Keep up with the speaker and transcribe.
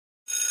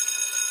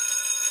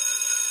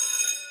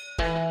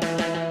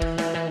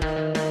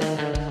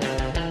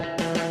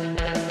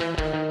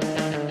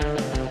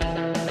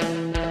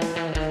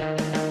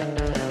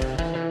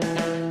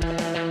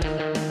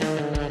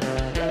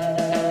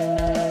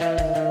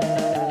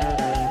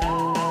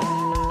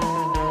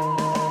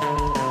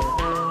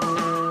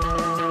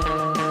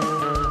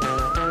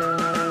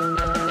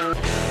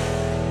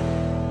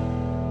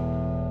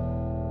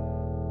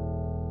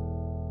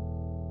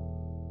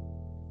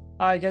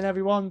Hi again,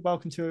 everyone.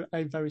 Welcome to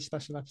a very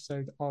special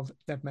episode of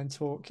Dead Men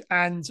Talk.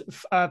 And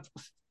I've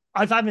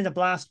having a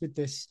blast with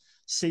this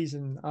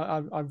season.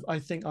 I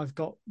think I've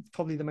got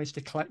probably the most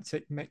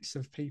eclectic mix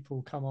of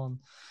people come on,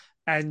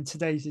 and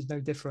today's is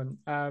no different.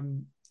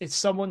 It's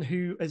someone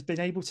who has been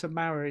able to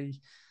marry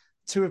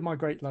two of my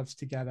great loves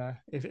together.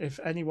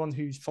 If anyone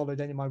who's followed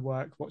any of my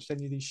work, watched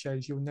any of these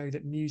shows, you'll know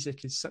that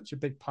music is such a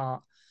big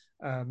part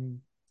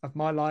um, of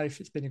my life.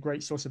 It's been a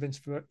great source of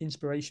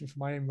inspiration for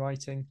my own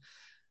writing.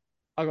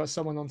 I got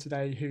someone on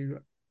today who,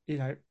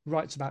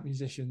 writes about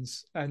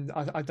musicians, and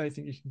I don't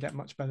think you can get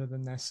much better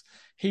than this.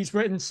 He's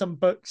written some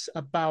books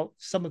about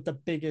some of the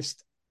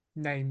biggest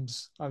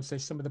names, I would say,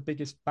 some of the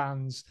biggest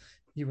bands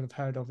you would have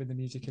heard of in the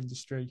music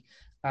industry.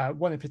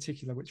 One in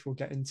particular, which we'll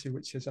get into,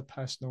 which is a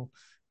personal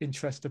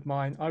interest of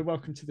mine. I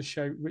welcome to the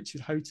show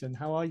Richard Houghton.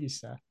 How are you,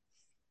 sir?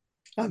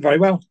 I'm very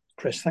well,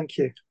 Chris. Thank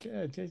you.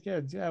 Good, good,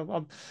 good. Yeah,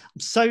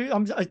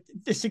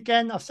 this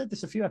again. I've said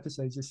this a few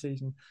episodes this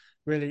season.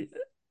 Really,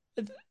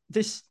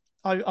 this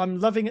I'm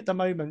loving at the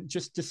moment.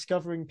 Just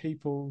discovering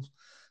people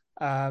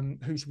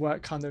whose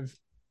work kind of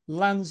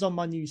lands on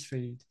my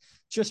newsfeed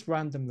just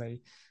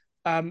randomly.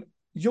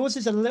 Yours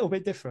is a little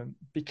bit different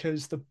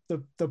because the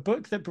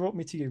book that brought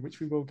me to you, which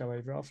we will go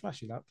over, I'll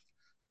flash it up.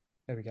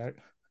 There we go.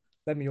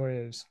 Lend me your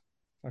ears.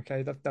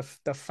 Okay,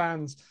 the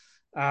fans,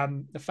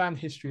 the fan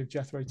history of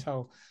Jethro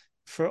Tull.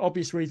 For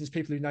obvious reasons,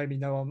 people who know me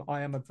know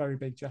I am a very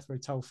big Jethro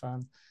Tull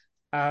fan.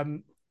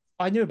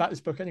 I knew about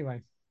this book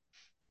anyway,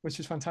 which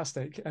was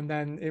fantastic. And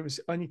then it was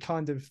only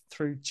kind of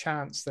through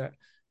chance that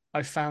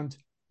I found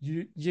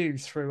you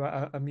through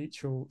a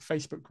mutual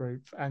Facebook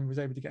group and was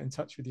able to get in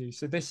touch with you.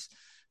 So this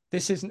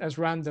isn't as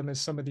random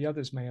as some of the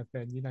others may have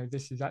been.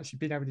 This is actually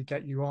being able to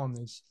get you on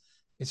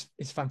is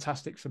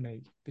fantastic for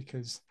me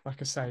because,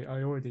 like I say,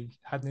 I already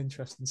had an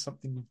interest in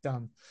something you've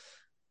done.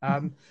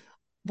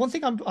 One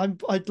thing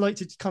I'd like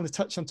to kind of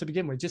touch on to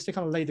begin with, just to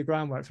kind of lay the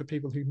groundwork for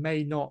people who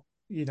may not,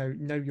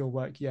 know your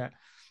work yet,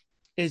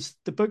 is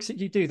the books that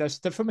you do. They're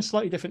from a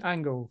slightly different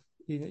angle.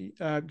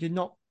 You're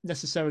not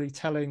necessarily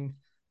telling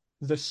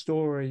the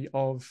story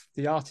of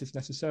the artist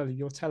necessarily.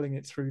 You're telling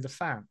it through the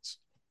fans.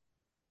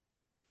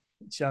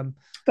 Which,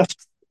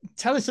 That's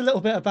tell us a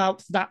little bit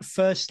about that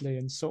firstly,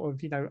 and sort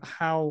of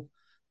how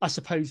I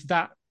suppose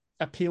that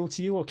appealed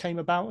to you or came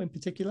about in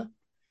particular.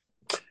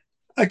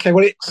 okay.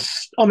 Well,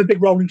 I'm a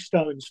big Rolling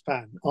Stones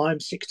fan.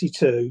 I'm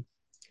 62,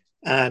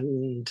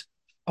 and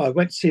I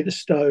went to see the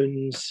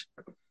Stones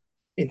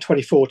in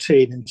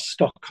 2014 in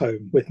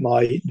Stockholm with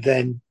my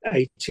then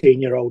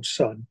 18-year-old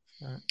son.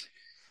 Right.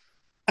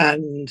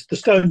 And the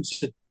Stones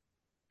had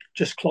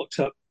just clocked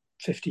up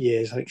 50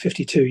 years, I think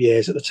 52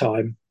 years at the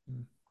time.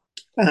 Mm.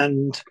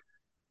 And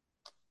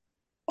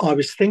I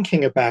was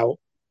thinking about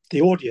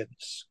the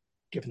audience,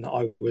 given that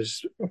I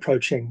was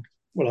approaching,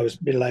 well, I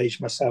was middle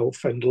aged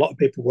myself, and a lot of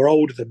people were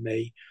older than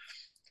me.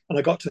 And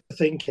I got to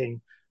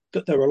thinking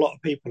that there were a lot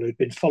of people who'd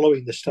been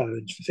following the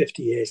Stones for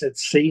 50 years, had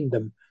seen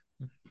them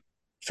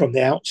from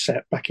the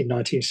outset back in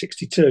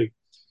 1962.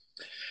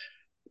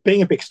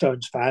 Being a big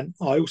Stones fan,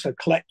 I also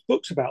collect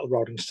books about the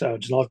Rolling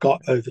Stones, and I've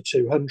got over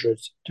 200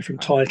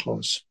 different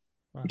titles,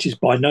 Wow. which is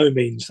by no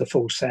means the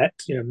full set.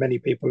 Many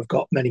people have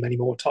got many, many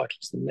more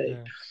titles than me.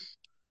 Yeah.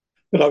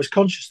 But I was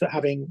conscious that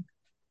having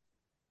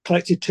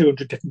collected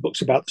 200 different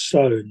books about the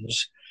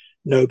Stones,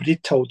 nobody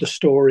told the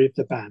story of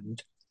the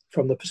band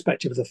from the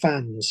perspective of the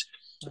fans.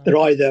 Right. They're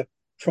either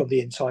from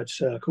the inside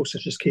circle,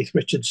 such as Keith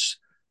Richards'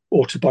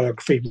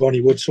 autobiography,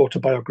 Ronnie Wood's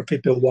autobiography,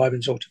 Bill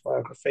Wyman's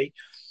autobiography,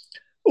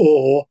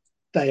 or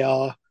they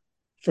are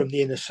from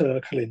the inner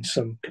circle in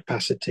some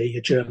capacity,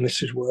 a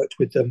journalist who's worked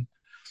with them,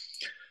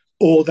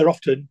 or they're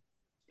often,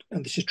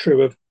 and this is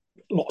true of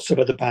lots of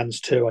other bands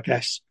too, I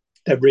guess,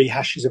 they're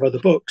rehashes of other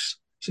books.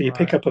 So you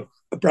pick up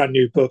a brand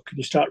new book and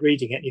you start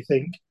reading it and you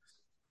think,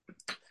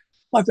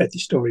 I've read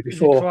this story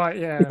before. Quite,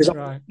 yeah, because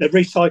right. they're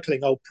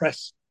recycling old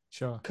press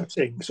Sure.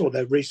 cuttings or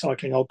they're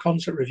recycling old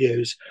concert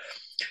reviews.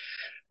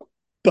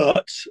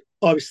 But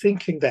I was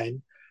thinking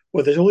then,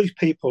 well, there's all these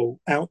people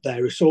out there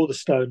who saw the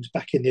Stones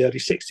back in the early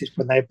 60s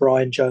when they had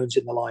Brian Jones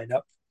in the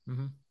lineup.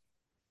 Mm-hmm.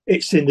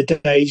 It's in the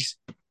days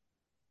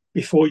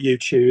before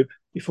YouTube,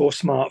 before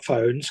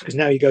smartphones, because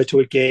now you go to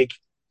a gig,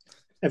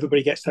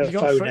 everybody gets their You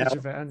got phone footage out.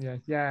 of it, haven't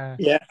you? Yeah.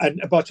 Yeah, and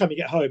by the time you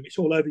get home, it's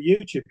all over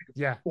YouTube.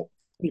 Yeah. You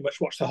pretty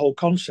much watch the whole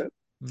concert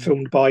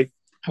filmed by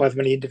however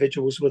many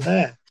individuals were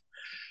there.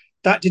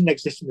 That didn't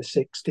exist in the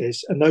 60s,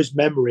 and those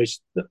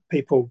memories that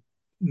people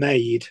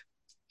made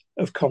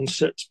of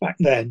concerts back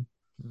then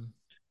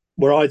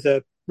were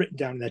either written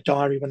down in their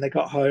diary when they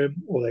got home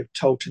or they were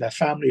told to their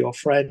family or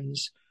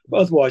friends,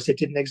 but otherwise they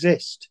didn't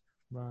exist.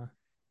 Wow.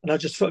 And I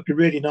just thought it'd be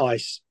really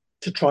nice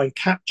to try and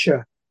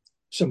capture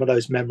some of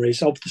those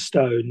memories of the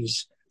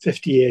Stones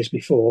 50 years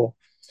before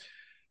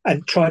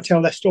and try and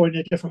tell their story in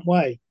a different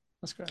way.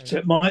 That's great. So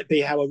it might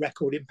be how a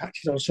record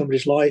impacted on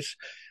somebody's life,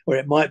 or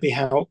it might be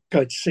how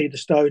going to see the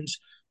Stones,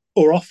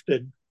 or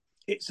often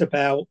it's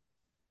about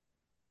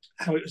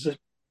how it was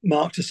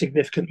marked a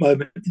significant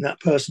moment in that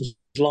person's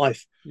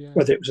life,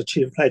 whether it was a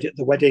tune played at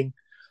the wedding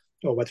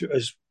or whether it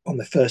was on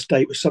the first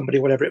date with somebody,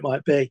 whatever it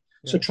might be.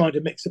 So Yeah. trying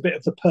to mix a bit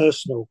of the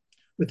personal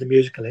with the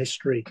musical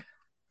history.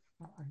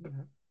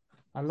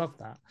 I love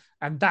that,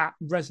 and that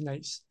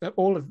resonates.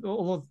 All of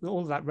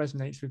that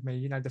resonates with me.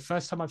 You know, the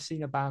first time I've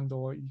seen a band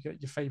or you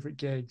get your favorite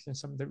gigs and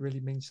something that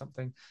really means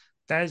something.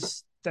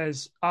 There's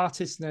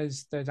artists and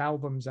there's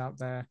albums out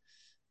there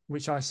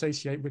which I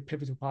associate with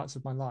pivotal parts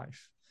of my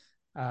life,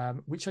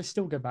 which I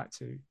still go back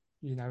to.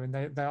 You know, and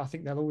they I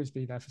think they'll always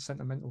be there for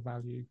sentimental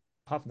value,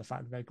 apart from the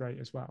fact that they're great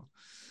as well.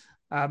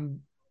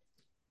 Um,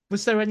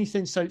 was there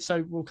anything? So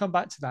we'll come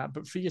back to that.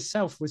 But for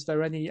yourself, was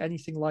there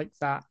anything like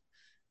that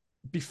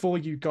before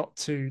you got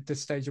to the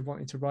stage of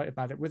wanting to write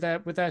about it? Were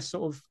there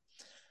sort of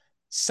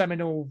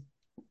seminal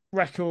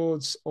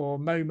records or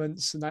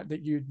moments and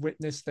that you'd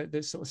witnessed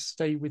that sort of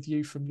stay with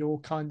you from your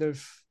kind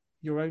of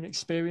your own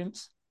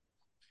experience?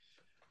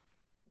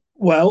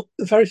 Well,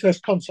 the very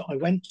first concert I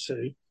went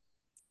to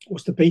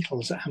was the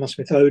Beatles at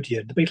Hammersmith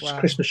Odeon, the Beatles Wow.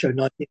 Christmas show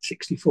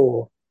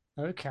 1964.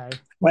 Okay.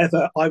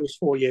 Whether I was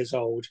 4 years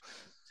old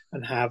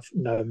and have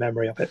no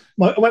memory of it.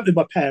 I went with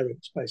my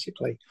parents,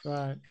 basically.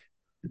 Right.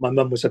 My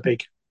mum was a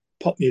big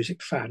pop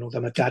music fan, although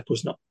my dad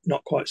was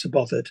not quite so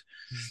bothered.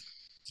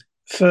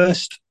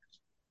 First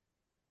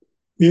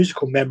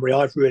musical memory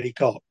I've really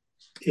got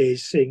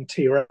is seeing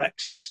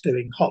T-Rex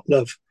doing Hot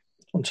Love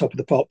on Top of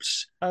the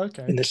Pops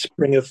Okay. in the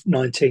spring of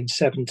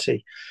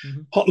 1970.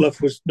 Mm-hmm. Hot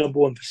Love was number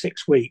one for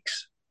 6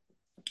 weeks,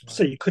 Right.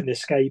 so you couldn't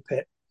escape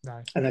it.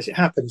 No. And as it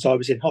happens, I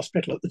was in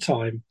hospital at the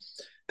time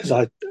because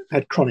I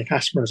had chronic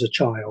asthma as a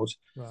child.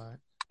 Right.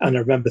 And I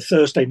remember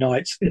Thursday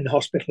nights in the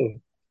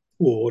hospital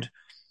ward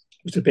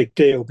was a big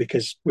deal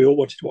because we all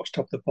wanted to watch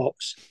Top of the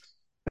Pops,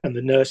 and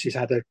the nurses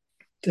had a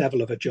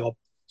devil of a job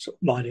sort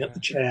of lining up the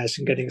chairs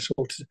and getting us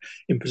all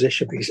in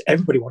position because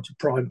everybody wanted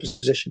prime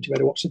position to be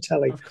able to watch the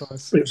telly. Of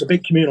course. But it was a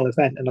big communal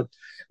event, and I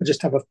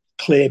just have a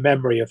clear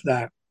memory of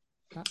that.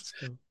 That's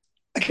cool.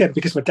 Again,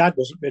 because my dad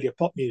wasn't really a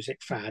pop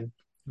music fan,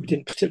 we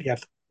didn't particularly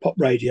have pop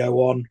radio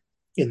on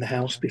in the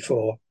house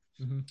before.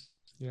 Mm-hmm.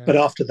 Yeah. But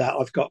after that,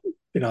 I've got,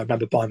 I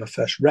remember buying my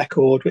first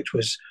record, which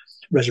was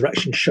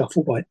Resurrection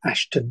Shuffle by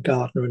Ashton,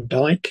 Gardner and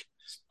Dyke.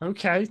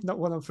 Okay, not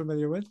one I'm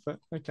familiar with, but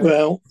okay.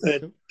 Well,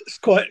 it's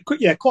quite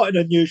an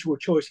unusual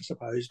choice, I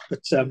suppose.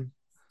 But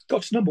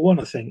got to number one,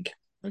 I think.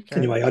 Okay.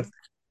 Anyway,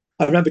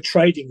 I remember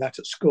trading that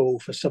at school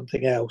for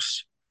something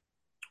else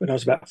when I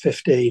was about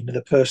 15, and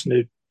the person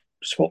who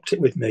swapped it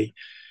with me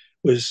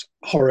was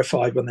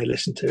horrified when they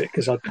listened to it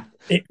because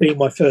it being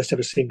my first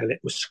ever single,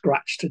 it was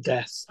scratched to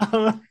death.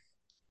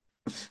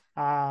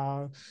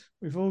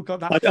 We've all got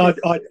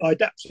that.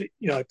 I'd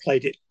absolutely, I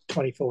played it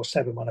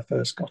 24/7 when I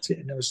first got it,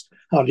 and there was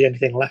hardly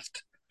anything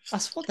left.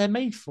 That's what they're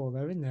made for,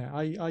 though, isn't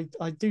it?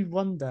 I do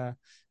wonder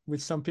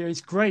with some people.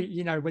 It's great,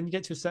 when you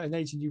get to a certain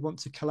age and you want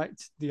to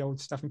collect the old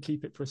stuff and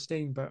keep it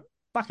pristine. But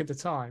back at the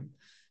time,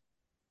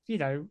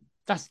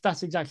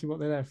 that's exactly what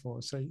they're there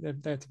for. So they're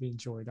there to be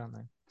enjoyed, aren't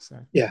they? So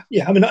yeah.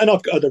 I mean, and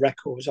I've got other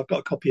records. I've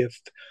got a copy of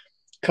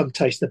 "Come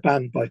Taste the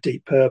Band" by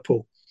Deep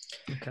Purple.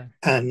 Okay.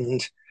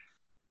 And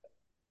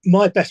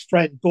my best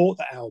friend bought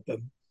the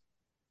album,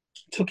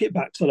 took it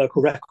back to the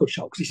local record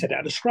shop because he said it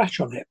had a scratch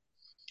on it.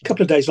 A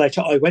couple of days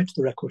later, I went to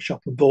the record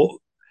shop and bought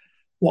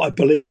what I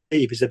believe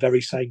is the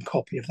very same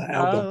copy of that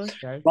album. Oh,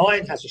 okay.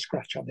 Mine has a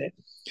scratch on it.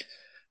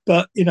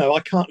 But, I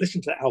can't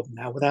listen to that album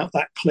now without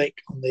that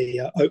click on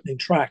the opening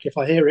track. If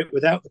I hear it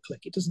without the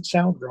click, it doesn't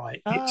sound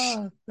right.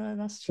 No,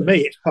 that's true. For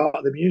me, it's part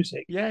of the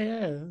music.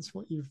 Yeah. That's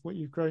what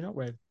you've grown up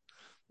with.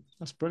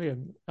 That's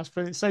brilliant.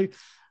 So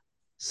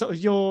sort of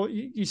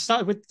you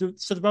started with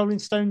the Rolling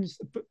Stones,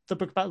 the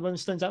book about the Rolling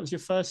Stones. That was your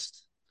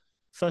first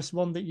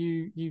one that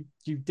you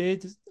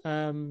did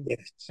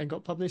Yes. and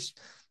got published.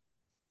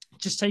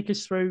 Just take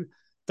us through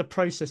the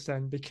process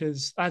then,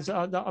 because as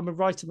I'm a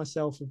writer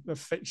myself of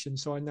fiction,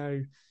 so I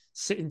know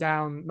sitting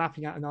down,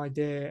 mapping out an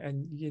idea,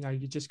 and you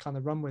just kind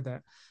of run with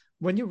it.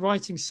 When you're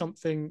writing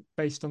something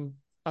based on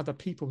other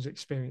people's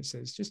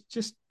experiences,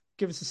 just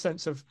give us a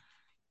sense of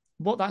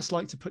what that's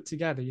like to put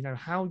together.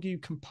 How do you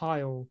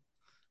compile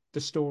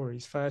the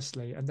stories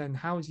firstly, and then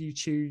how do you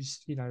choose,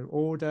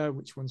 order,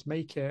 which ones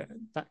make it,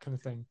 that kind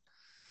of thing?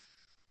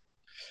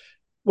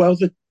 Well,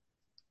 the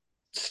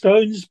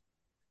Stones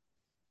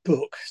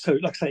book, so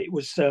like I say, it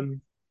was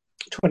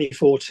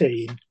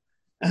 2014,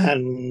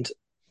 and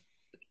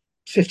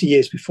 50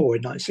 years before,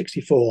 in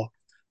 1964,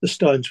 the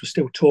Stones were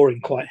still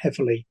touring quite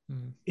heavily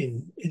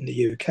in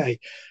the UK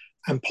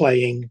and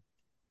playing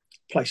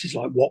places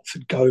like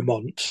Watford,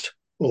 Gaumont,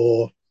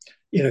 or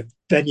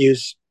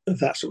venues of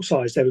that sort of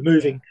size. They were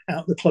moving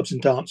out of the clubs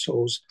and dance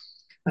halls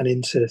and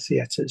into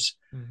theatres,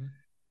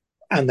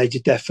 and they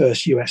did their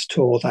first US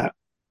tour that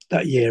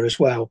year as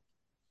well.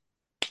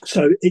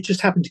 So it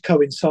just happened to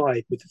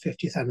coincide with the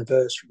 50th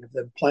anniversary of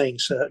them playing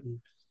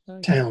certain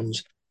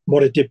towns.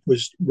 What I did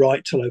was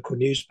write to local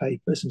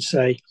newspapers and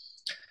say,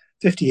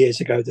 50 years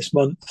ago this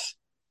month,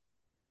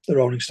 the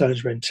Rolling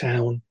Stones were in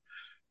town.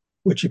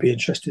 Would you be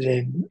interested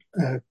in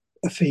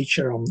a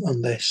feature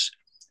on this?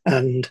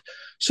 And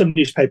some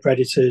newspaper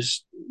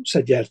editors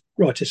said, "Yeah,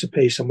 write us a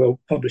piece and we'll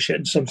publish it."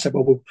 And some said,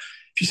 "Well,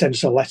 if you send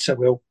us a letter,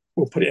 we'll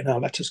put it in our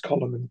letters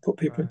column and put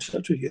people in Right.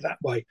 touch with you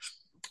that way."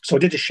 So I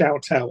did a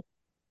shout out,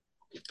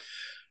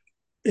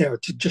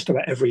 to just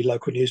about every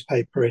local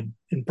newspaper in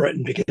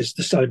Britain, because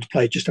the Stones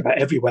played just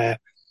about everywhere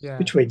Yeah.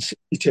 between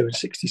 62 and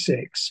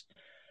 66.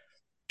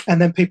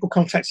 And then people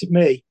contacted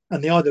me,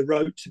 and they either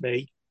wrote to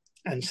me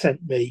and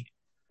sent me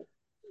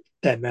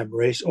their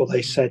memories, or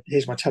they said,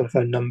 "Here's my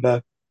telephone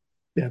number.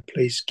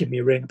 Please give me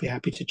a ring. I'd be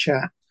happy to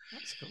chat."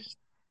 That's cool.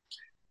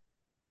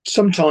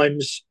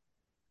 Sometimes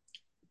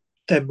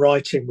them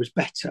writing was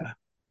better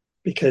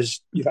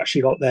because you've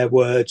actually got their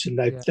words, and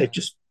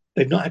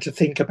they've not had to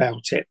think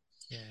about it.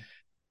 Yeah.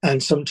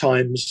 And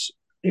sometimes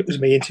it was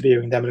me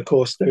interviewing them, and of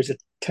course there is a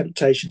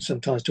temptation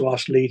sometimes to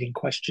ask leading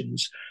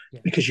questions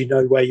because you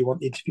know where you want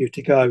the interview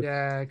to go.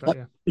 Yeah, got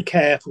you. Be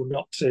careful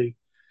not to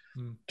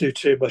do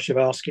too much of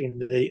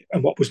asking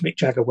and what was Mick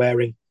Jagger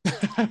wearing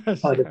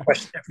kind of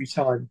question every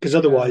time, because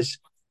otherwise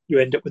you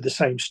end up with the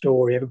same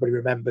story. Everybody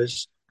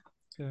remembers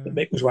that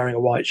Mick was wearing a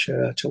white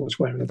shirt or was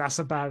wearing that's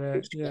about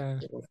it.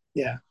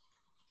 Yeah.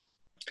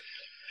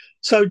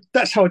 So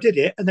that's how I did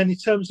it. And then in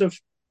terms of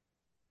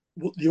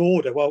the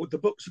order, well, the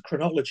book's a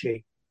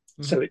chronology.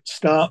 So it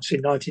starts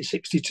in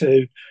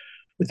 1962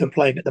 with them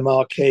playing at the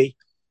Marquee.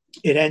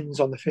 It ends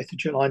on the 5th of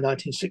July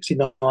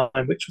 1969,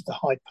 which was the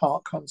Hyde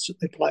Park concert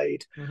they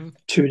played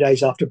 2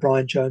 days after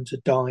Brian Jones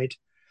had died.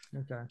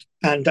 Okay.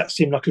 And that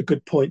seemed like a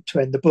good point to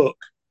end the book,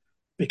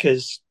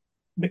 because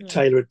Mick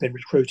Taylor had been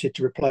recruited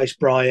to replace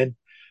Brian,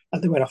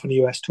 and they went off on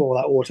a US tour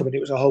that autumn, and it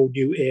was a whole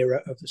new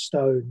era of the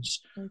Stones.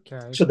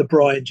 Okay. So the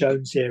Brian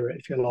Jones era,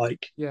 if you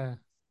like,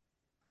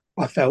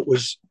 I felt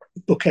was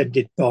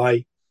bookended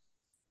by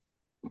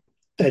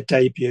their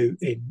debut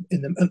in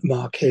the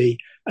Marquee,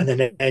 and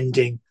then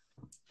ending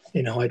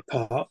in Hyde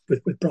Park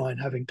with Brian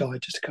having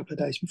died just a couple of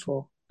days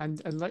before.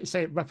 And like you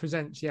say, it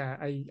represents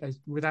a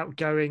without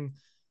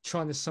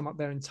trying to sum up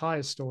their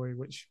entire story,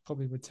 which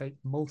probably would take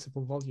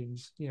multiple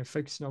volumes.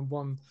 Focusing on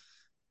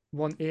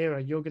one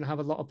era, you're going to have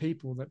a lot of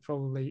people that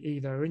probably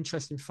either are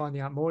interested in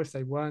finding out more if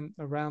they weren't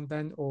around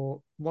then,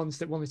 or ones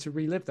that wanted to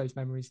relive those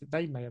memories that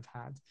they may have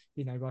had,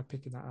 by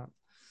picking that up.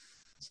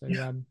 So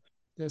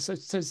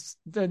so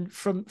then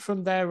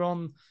from there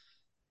on,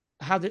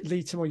 how did it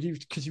lead to more?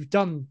 Because you've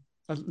done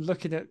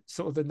looking at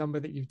sort of the number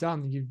that you've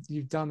done,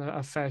 you've done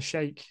a fair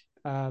shake,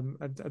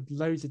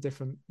 loads of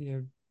different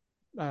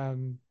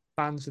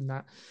bands and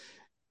that.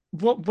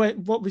 What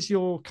was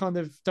your kind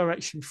of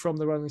direction from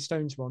the Rolling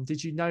Stones one?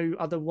 Did you know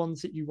other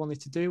ones that you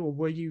wanted to do, or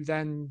were you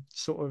then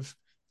sort of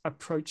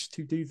approached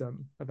to do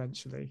them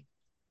eventually?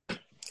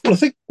 Well, I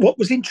think what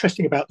was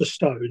interesting about the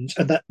Stones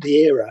and that the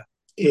era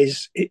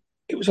is it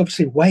was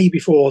obviously way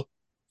before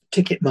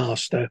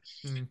Ticketmaster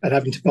and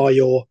having to buy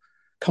your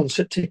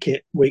concert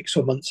ticket weeks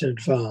or months in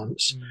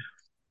advance.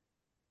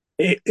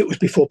 It was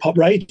before pop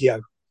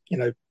radio.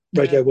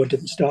 Radio 1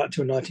 didn't start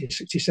until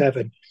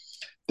 1967.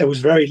 There was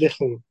very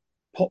little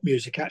pop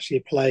music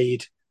actually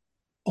played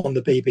on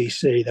the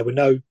BBC. There were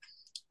no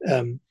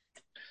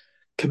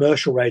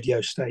commercial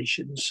radio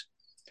stations.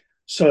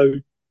 So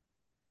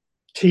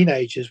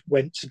teenagers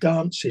went to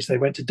dances. They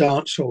went to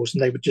dance halls,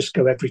 and they would just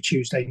go every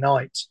Tuesday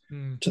night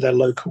to their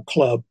local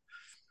club.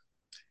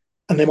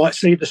 And they might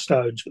see the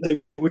Stones, but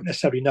they wouldn't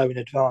necessarily know in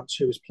advance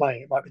who was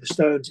playing. It might be the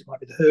Stones, it might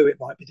be the Who, it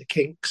might be the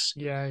Kinks.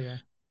 Yeah.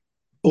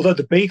 Although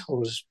the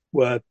Beatles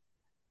were,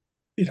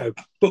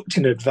 booked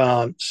in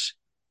advance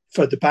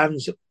for the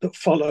bands that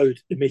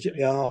followed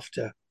immediately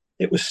after,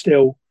 it was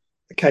still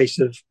a case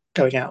of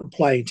going out and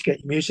playing to get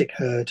your music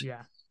heard.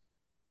 Yeah.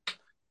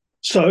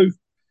 So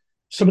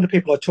some of the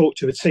people I talked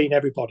to had seen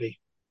everybody.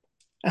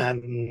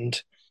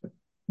 And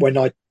when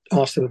I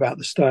asked them about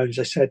the Stones,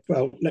 they said,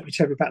 "Well, let me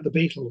tell you about the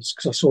Beatles,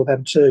 because I saw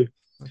them too."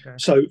 Okay.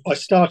 So I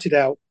started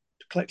out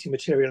collecting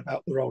material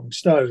about the Rolling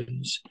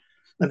Stones,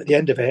 and at the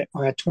end of it,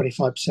 I had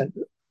 25%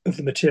 of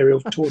the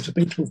material towards a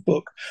Beatles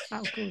book.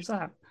 How cool is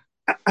that?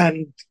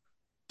 And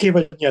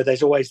given,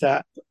 there's always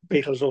that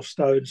Beatles or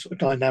Stones sort of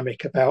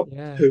dynamic about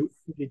who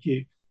did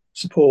you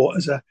support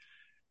as a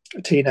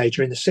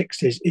teenager in the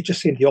 60s, it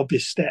just seemed the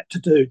obvious step to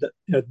do that,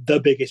 the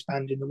biggest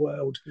band in the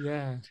world.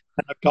 Yeah.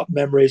 And I've got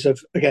memories of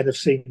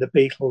seeing the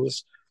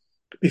Beatles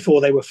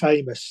before they were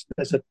famous.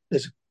 There's a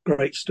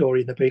great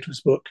story in the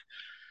Beatles book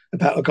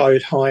about a guy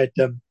who'd hired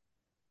them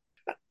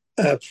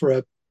for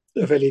a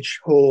village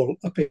hall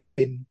up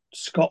in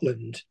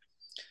Scotland,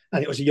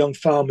 and it was a young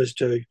farmers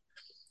do.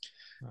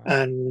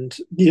 And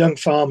the young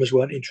farmers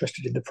weren't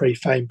interested in the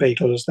pre-fame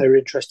Beatles. They were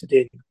interested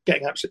in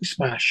getting absolutely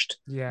smashed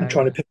and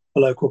trying to pick up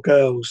the local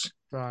girls.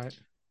 Right.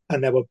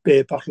 And there were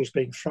beer bottles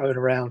being thrown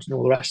around and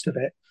all the rest of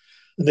it.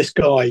 And this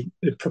guy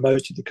who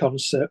promoted the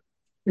concert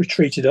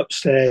retreated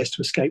upstairs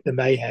to escape the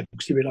mayhem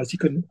because he realised he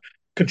couldn't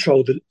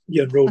control the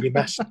unruly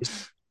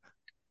masses.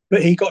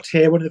 But he got to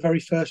hear one of the very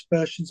first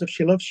versions of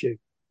 "She Loves You"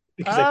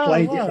 because they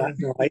played it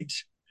that night.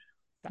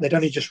 They'd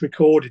only just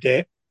recorded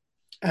it.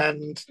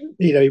 And,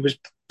 he was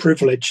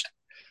privileged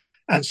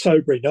and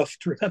sober enough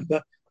to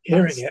remember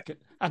hearing it.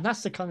 And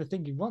that's the kind of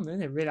thing you want,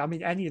 isn't it? Really, I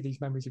mean, any of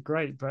these memories are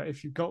great, but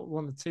if you've got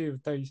one or two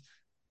of those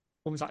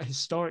almost like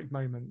historic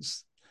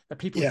moments that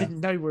people Yeah, didn't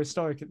know were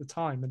historic at the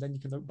time, and then you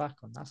can look back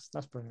on, that's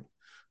brilliant.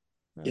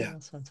 yeah.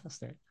 That's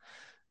fantastic.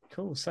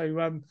 Cool. So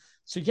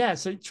yeah,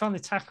 so trying to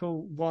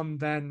tackle one,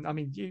 then I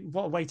mean,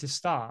 what a way to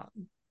start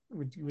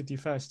with your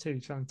first two,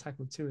 trying to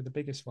tackle two of the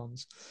biggest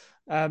ones.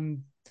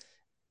 Um,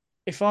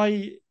 if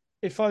I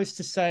was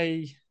to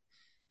say,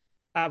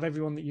 out of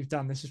everyone that you've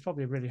done, this is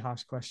probably a really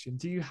harsh question.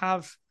 Do you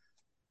have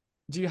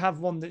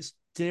one that's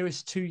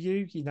dearest to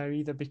you? You know,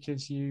 either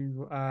because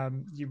you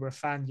were a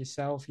fan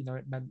yourself, you know,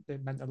 it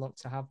meant a lot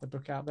to have the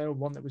book out there, or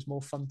one that was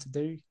more fun to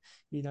do.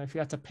 You know, if you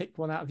had to pick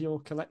one out of your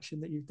collection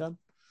that you've done.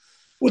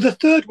 Well, the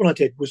third one I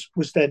did was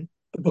then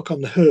a book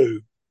on the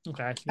Who,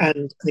 Okay. Yeah.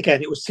 and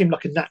again, it was seemed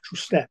like a natural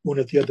step. One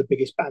of the other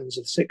biggest bands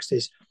of the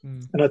 '60s,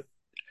 Mm, and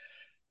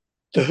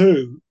the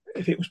Who,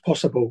 if it was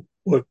possible,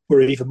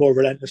 were even more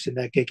relentless in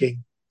their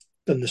gigging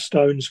than the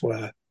Stones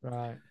were,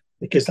 right.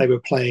 because they were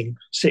playing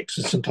 6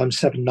 and sometimes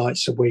 7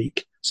 nights a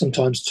week,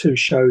 sometimes 2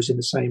 shows in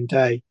the same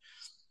day.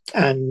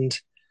 And,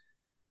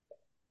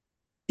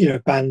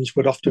 bands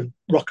would often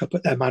rock up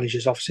at their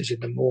managers' offices in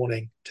the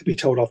morning to be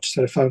told off to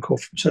get a phone call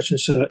from such and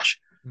such.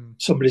 Mm.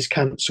 Somebody's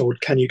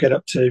cancelled. Can you get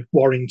up to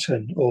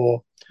Warrington?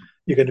 Or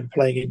you're going to be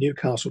playing in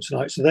Newcastle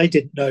tonight. So they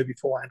didn't know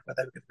beforehand where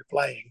they were going to be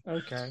playing.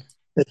 Okay.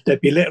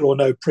 There'd be little or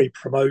no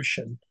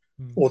pre-promotion,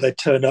 or they'd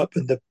turn up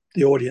and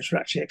the audience were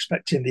actually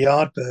expecting the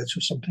Yardbirds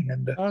or something,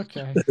 and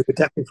Okay. the Who were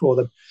definitely for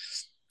them.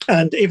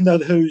 And even though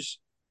the Who's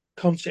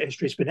concert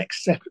history has been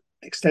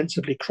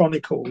extensively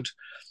chronicled,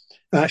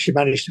 I actually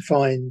managed to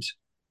find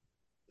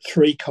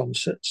 3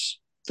 concerts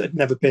that had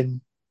never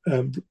been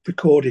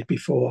recorded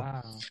before.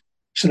 Wow.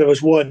 So there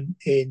was one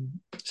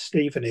in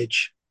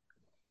Stevenage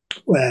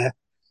where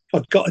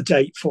I'd got a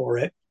date for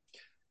it,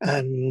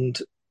 and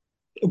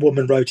a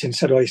woman wrote in and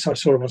said, "Oh, I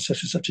saw him on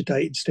such and such a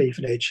date in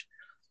Stevenage."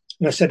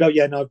 And I said, "Oh,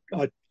 yeah, no,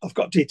 I've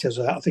got details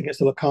of that. I think it's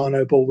the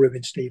Locarno Ballroom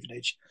in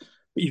Stevenage.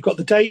 But you've got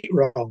the date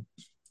wrong."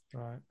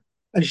 Right.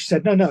 And she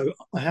said, "No,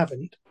 I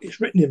haven't.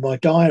 It's written in my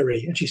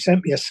diary." And she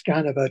sent me a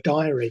scan of her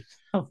diary.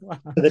 Oh,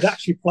 wow. So they'd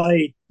actually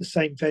played the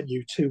same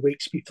venue 2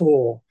 weeks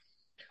before,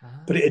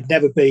 but it Ah, had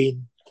never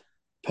been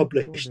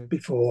published recorded.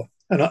 before.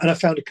 And I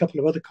found a couple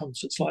of other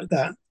concerts like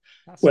that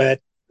That's where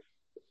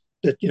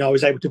I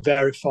was able to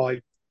verify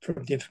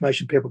from the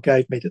information people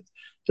gave me that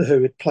the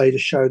Who had played a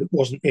show that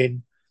wasn't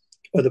in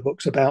other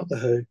books about the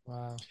Who.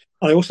 wow.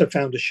 I also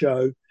found a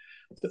show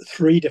that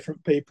 3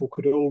 different people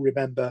could all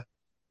remember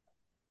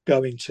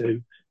going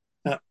to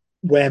at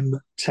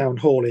Wem Town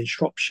Hall in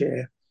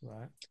Shropshire,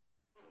 Right.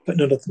 but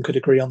none of them could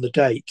agree on the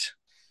date.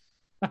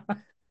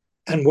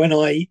 And when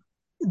I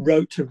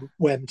wrote to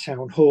Wem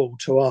Town Hall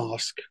to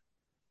ask,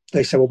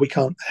 they said, "Well, we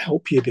can't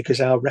help you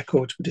because our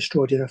records were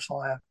destroyed in a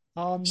fire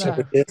Oh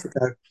several no. years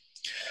ago."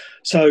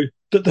 So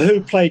that the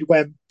Who played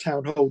Wem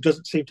Town Hall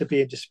doesn't seem to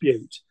be in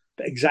dispute,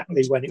 but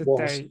exactly when it The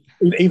was, date.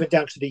 even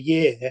down to the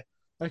year,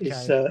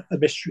 is Okay. a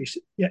mystery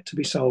yet to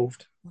be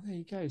solved. Well, there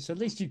you go. So at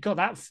least you got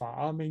that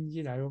far. I mean,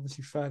 you know,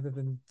 obviously further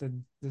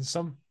than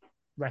some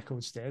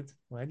records did,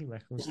 or any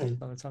records did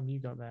by the time you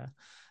got there.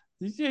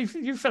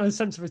 You felt a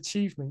sense of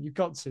achievement. You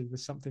got to with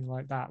something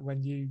like that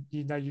when you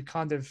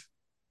kind of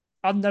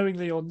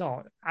unknowingly or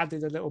not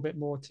added a little bit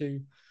more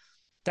to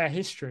their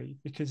history,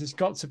 because there's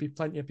got to be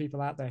plenty of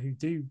people out there who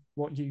do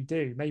what you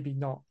do, maybe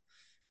not,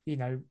 you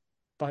know,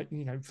 but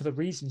for the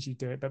reasons you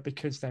do it, but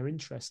because they're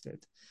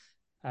interested,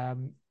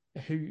 um,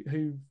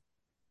 who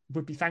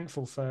would be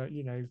thankful for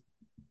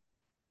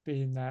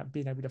being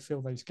able to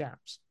fill those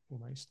gaps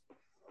almost.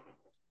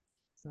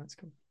 So that's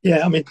cool.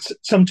 Yeah, I mean,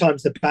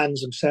 sometimes the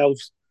bands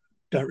themselves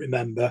don't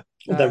remember,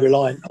 or they're No,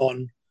 reliant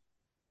on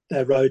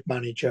their road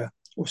manager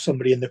or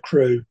somebody in the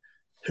crew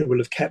who will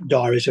have kept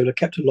diaries, who will have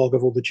kept a log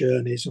of all the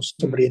journeys, or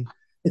somebody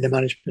in the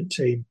management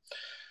team.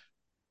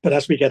 But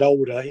as we get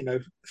older,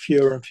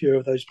 fewer and fewer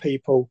of those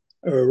people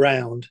are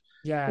around.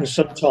 And yeah,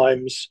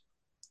 sometimes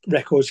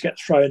records get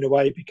thrown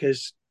away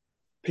because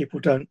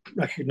people don't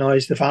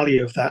recognize the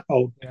value of that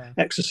old yeah,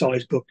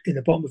 exercise book in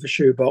the bottom of a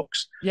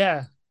shoebox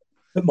yeah.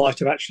 that might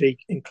have actually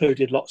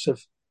included lots of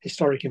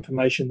historic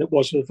information that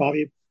was of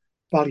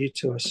value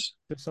to us.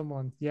 For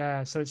someone,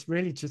 yeah. So it's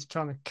really just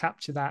trying to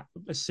capture that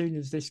as soon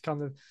as this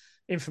kind of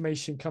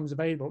information comes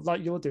available,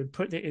 like you're doing,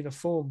 putting it in a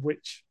form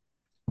which,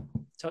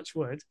 touch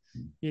wood,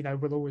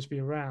 will always be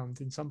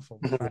around in some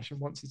form or fashion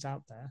once it's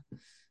out there.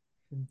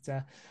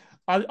 And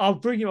I'll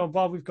bring you on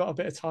while we've got a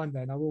bit of time.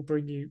 Then I will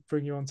bring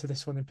you onto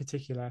this one in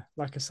particular,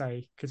 like I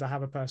say, because I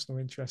have a personal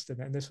interest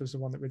in it, and this was the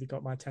one that really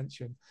got my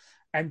attention.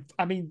 And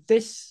I mean,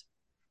 this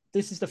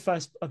is the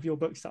first of your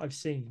books that I've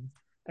seen.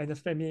 And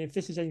if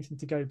this is anything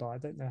to go by, I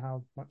don't know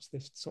how much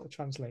this sort of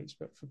translates,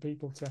 but for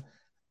people to,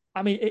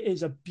 I mean, it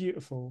is a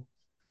beautiful,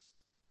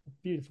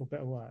 beautiful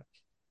bit of work.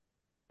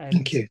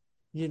 Thank And you.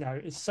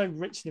 it's so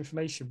rich in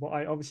information. What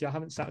I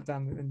haven't sat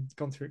down and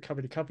gone through it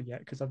cover to cover yet,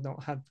 because I've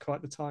not had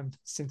quite the time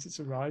since it's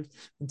arrived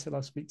until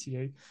I speak to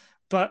you.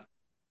 But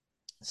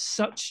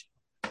such,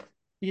 I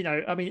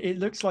mean, it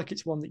looks like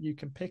it's one that you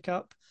can pick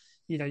up.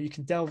 you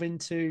can delve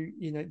into,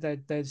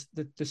 there's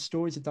the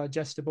stories are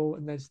digestible,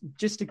 and there's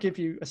just to give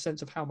you a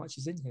sense of how much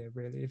is in here,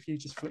 really. If you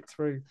just flick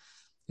through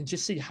and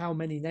just see how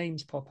many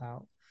names pop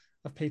out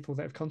of people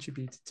that have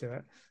contributed to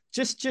it,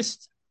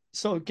 just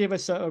sort of give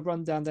us a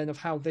rundown then of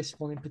how this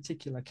one in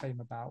particular came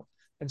about,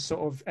 and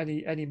sort of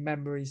any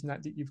memories and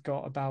that you've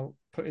got about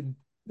putting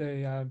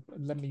the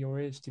Lend Me Your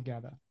Ears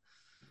together.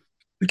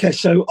 Okay,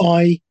 so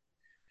I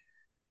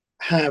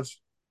have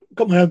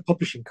got my own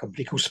publishing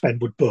company called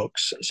Spenwood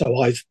Books. So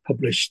I've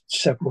published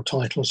several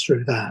titles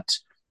through that.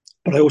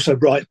 But I also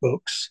write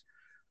books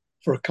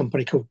for a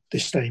company called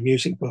This Day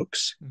Music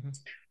Books. Mm-hmm.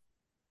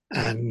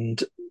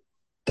 And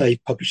they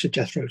published a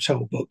Jethro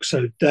Tull book.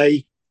 So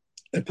they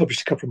had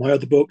published a couple of my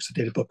other books. I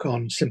did a book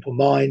on Simple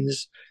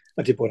Minds.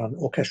 I did one on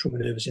orchestral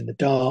maneuvers in the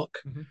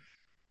dark. Mm-hmm.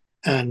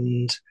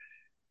 And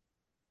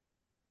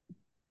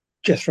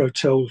Jethro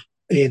Tull,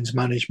 Ian's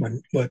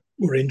management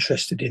were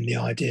interested in the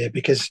idea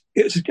because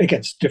it was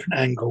against a different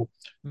angle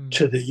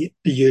to the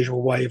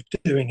usual way of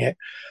doing it.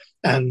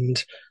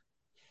 And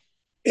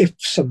if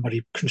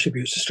somebody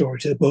contributes a story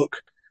to the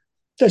book,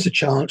 there's a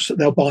chance that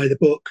they'll buy the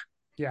book.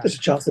 Yeah. There's a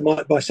chance they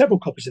might buy several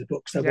copies of the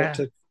books. They want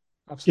to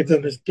give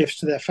them as gifts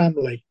to their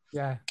family.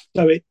 Yeah.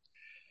 So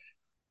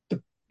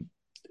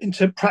in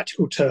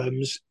practical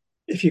terms,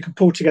 if you can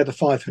pull together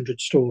 500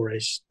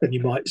 stories, then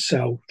you might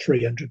sell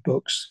 300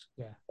 books.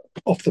 Yeah.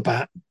 Off the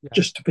bat,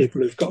 just to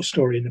people who've got a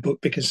story in the book,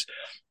 because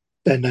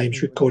their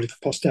name's recorded for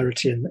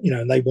posterity, and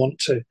and they want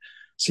to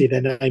see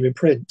their name in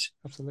print.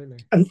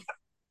 Absolutely. And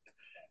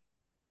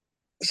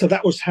so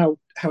that was how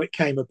it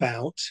came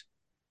about.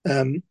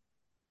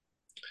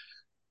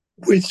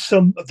 With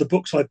some of the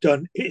books I've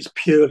done, it's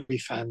purely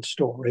fan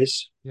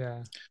stories.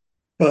 Yeah.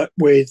 But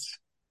with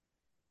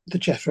the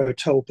Jethro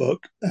Tull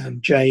book,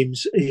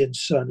 James,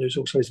 Ian's son, who's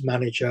also his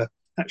manager,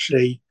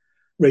 actually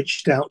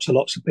reached out to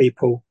lots of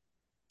people.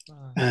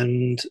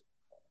 And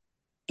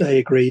they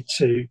agreed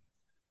to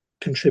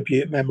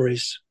contribute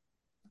memories.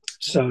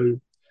 So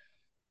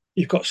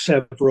you've got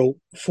several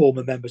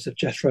former members of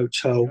Jethro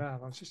Tull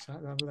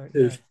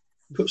who've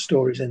put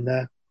stories in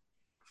there.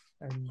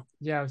 And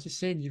I was just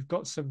saying, you've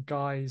got some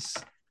guys,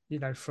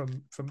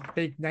 from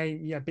big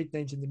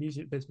names in the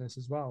music business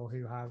as well,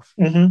 who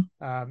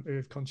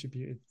have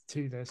contributed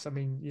to this. I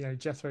mean,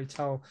 Jethro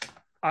Tull,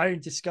 I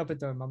discovered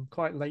them. I'm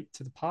quite late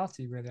to the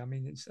party, really. I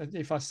mean,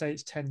 if I say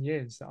it's 10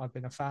 years that I've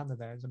been a fan of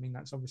theirs, I mean,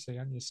 that's obviously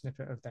only a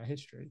snippet of their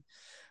history.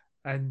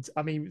 And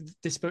I mean,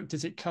 this book,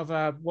 does it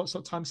cover, what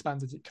sort of time span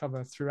does it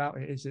cover throughout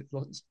it? Is it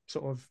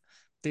sort of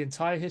the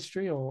entire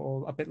history,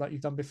 or a bit like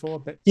you've done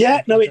before?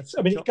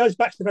 It goes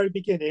back to the very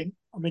beginning.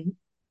 I mean,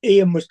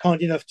 Ian was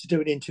kind enough to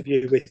do an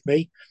interview with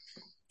me.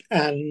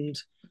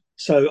 And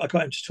so I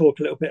got him to talk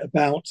a little bit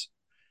about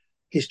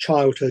his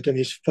childhood and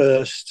his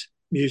first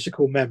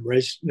musical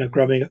memories,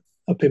 growing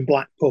up in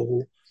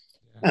Blackpool,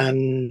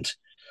 and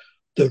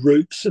the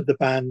roots of the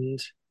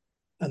band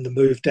and the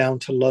move down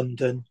to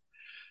London,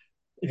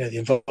 the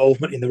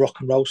involvement in the rock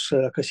and roll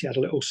circus. He had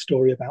a little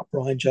story about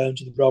Brian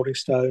Jones and the Rolling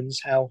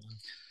Stones,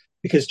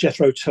 because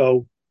Jethro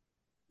Tull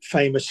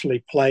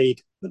famously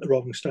played at the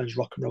Rolling Stones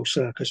Rock and Roll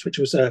Circus, which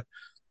was a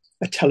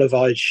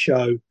televised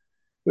show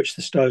which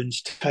the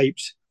Stones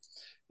taped,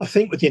 I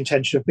think with the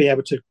intention of being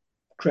able to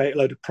create a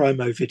load of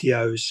promo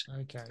videos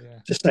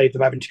to save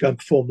them having to go and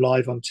perform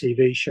live on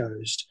TV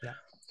shows. Yeah.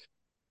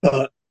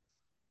 But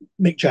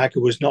Mick Jagger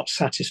was not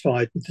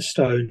satisfied with the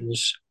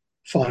Stones'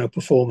 final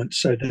performance,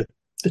 so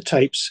the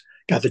tapes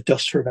gathered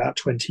dust for about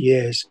 20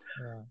 years.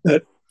 Yeah.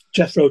 But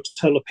Jethro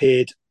Tull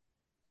appeared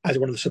as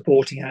one of the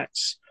supporting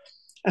acts,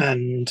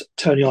 and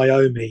Tony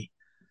Iommi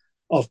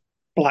of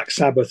Black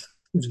Sabbath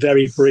was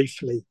very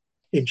briefly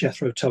in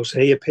Jethro Tull, so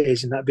he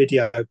appears in that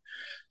video.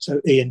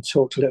 So Ian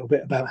talked a little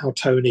bit about how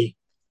Tony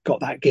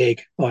got that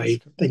gig. They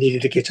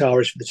needed a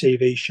guitarist for the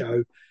TV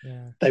show.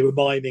 Yeah. They were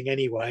miming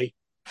anyway,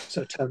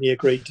 so Tony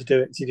agreed to do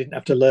it because he didn't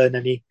have to learn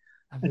any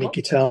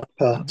guitar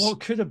parts. What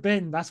could have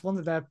been? That's one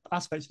of their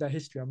aspects of their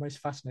history I'm most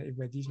fascinated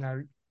with.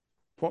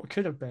 What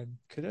could have been?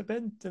 Could have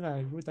been? Don't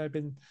know. Would they have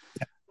been?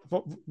 Yeah.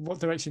 What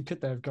direction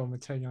could they have gone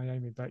with Tony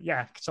Iommi? But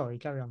sorry,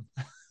 carry on.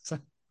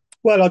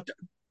 Well,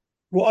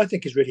 what I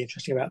think is really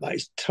interesting about that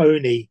is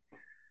Tony,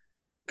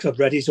 because I've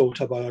read his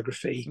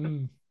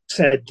autobiography,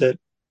 said that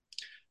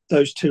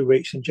those 2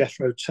 weeks in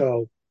Jethro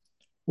Tull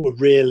were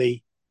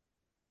really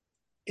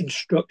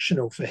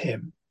instructional for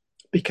him,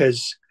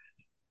 because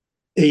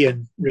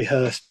Ian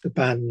rehearsed the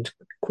band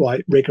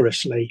quite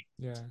rigorously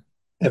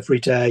every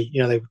day.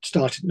 They would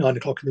start at 9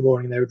 o'clock in the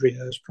morning, they would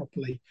rehearse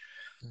properly.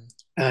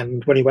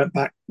 And when he went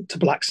back to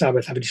Black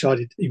Sabbath, having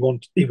decided he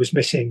was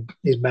missing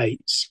his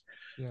mates,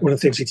 one of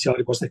the things he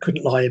decided was they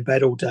couldn't lie in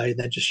bed all day and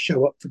then just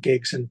show up for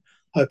gigs and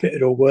hope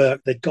it'd all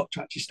work. They'd got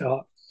to actually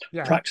start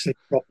practicing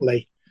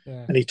properly.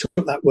 Yeah. And he took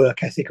that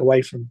work ethic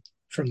away from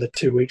the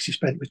 2 weeks he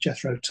spent with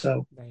Jethro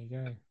Tull. There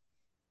you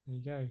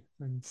go.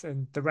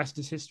 And the rest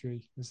is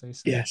history, as they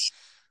say. Yes.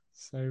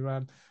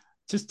 So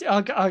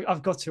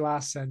I've got to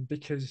ask then,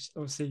 because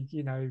obviously,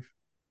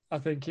 I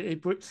think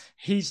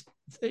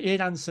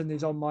Ian Anderson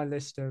is on my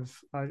list of,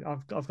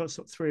 I've got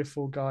sort of 3 or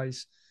 4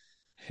 guys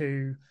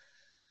who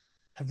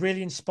have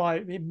really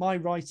inspired me in my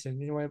writing.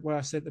 You know, where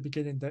I said at the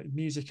beginning that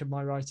music and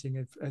my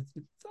writing,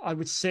 I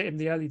would sit in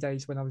the early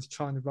days when I was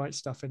trying to write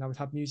stuff, and I would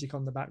have music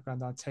on the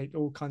background. I'd take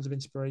all kinds of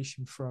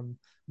inspiration from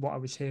what I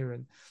was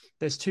hearing.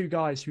 There's two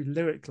guys who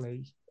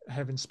lyrically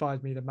have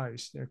inspired me the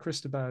most. You know,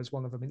 Chris de Burgh is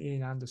one of them, and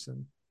Ian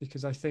Anderson,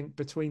 because I think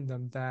between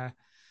them,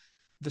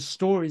 the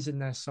stories in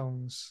their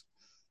songs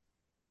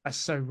are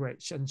so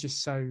rich and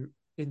just so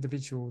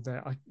individual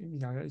that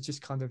it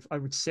just kind of, I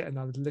would sit and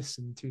I would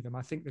listen to them.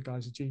 I think the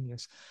guy's a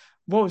genius.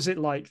 What was it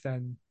like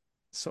then,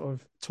 sort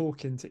of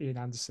talking to Ian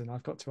Anderson?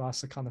 I've got to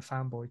ask a kind of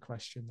fanboy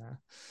question there.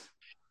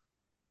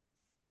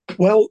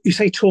 Well, you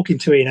say talking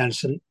to Ian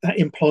Anderson, that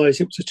implies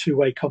it was a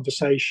two-way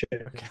conversation.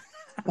 Okay.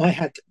 I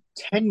had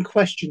 10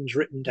 questions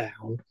written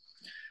down,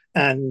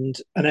 and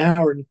an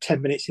hour and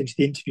 10 minutes into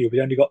the interview,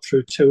 we only got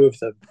through two of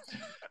them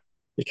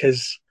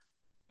because,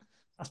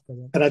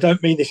 and I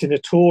don't mean this in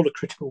at all a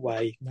critical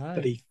way,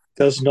 but he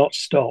does not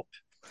stop.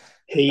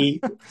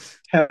 He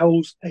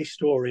tells a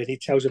story, and he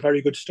tells a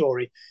very good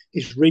story.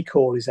 His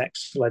recall is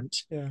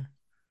excellent. Yeah.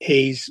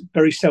 He's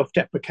very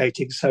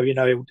self-deprecating, so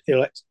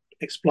he'll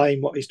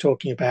explain what he's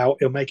talking about.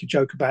 He'll make a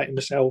joke about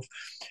himself.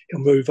 He'll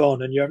move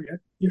on, and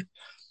you're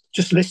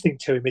just listening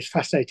to him is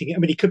fascinating. I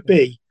mean, he could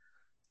be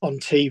on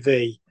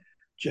TV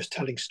just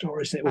telling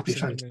stories, and it would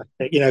Absolutely.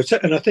 Be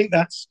fantastic. And I think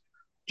that's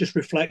just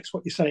reflects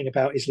what you're saying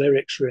about his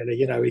lyrics. Really,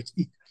 he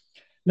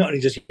not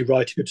only does he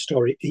write a good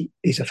story,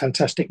 he's a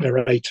fantastic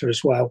narrator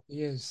as well.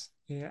 He is.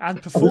 Yeah,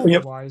 and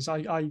performer-wise,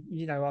 I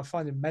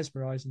find him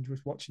mesmerizing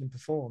just watching him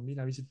perform.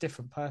 He's a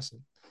different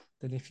person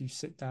than if you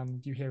sit down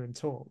and you hear him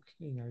talk.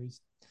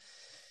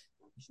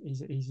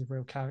 He's a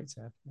real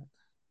character.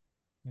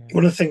 Yeah.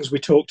 One of the things we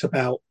talked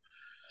about,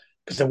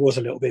 because there was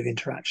a little bit of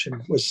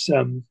interaction, was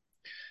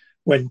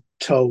when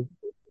Tull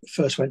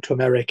first went to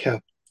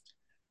America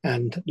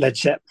and Led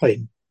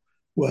Zeppelin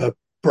were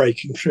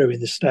breaking through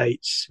in the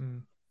States.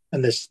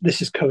 And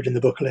this is covered in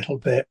the book a little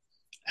bit,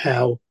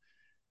 how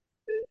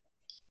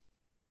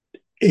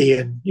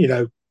Ian,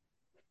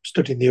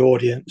 stood in the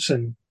audience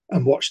and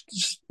watched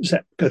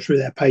Zepp go through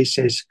their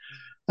paces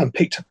and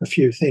picked up a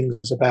few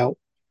things about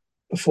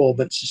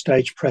performance and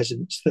stage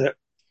presence that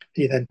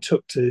he then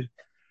took to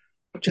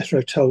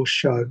Jethro Tull's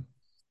show.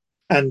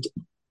 And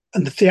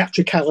the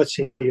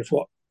theatricality of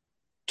what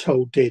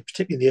Tull did,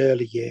 particularly in the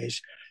early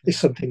years, is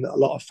something that a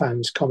lot of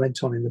fans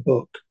comment on in the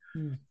book.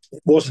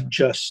 It wasn't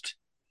just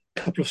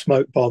a couple of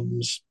smoke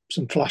bombs,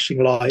 some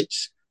flashing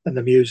lights, and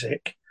the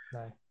music.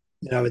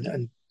 No.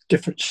 And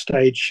different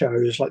stage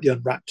shows like the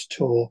Unwrapped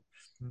tour,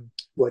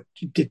 where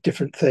you did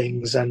different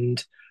things,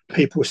 and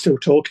people were still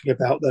talking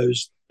about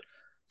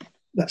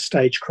that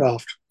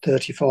stagecraft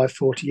 35,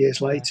 40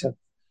 years later.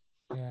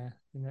 Yeah.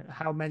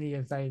 How many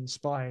have they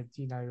inspired,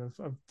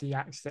 of the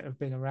acts that have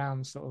been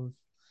around sort of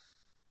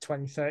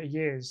 20, 30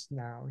 years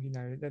now?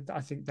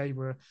 I think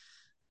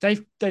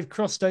they've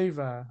crossed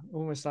over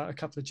almost like a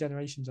couple of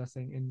generations, I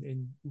think,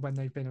 in when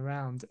they've been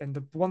around. And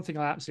the one thing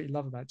I absolutely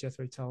love about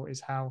Jethro Tull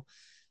is how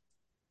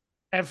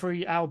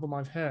every album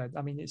I've heard,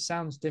 I mean, it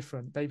sounds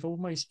different. They've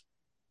almost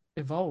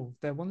evolved.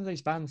 They're one of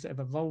those bands that have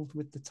evolved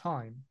with the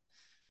time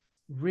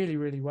really,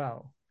 really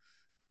well.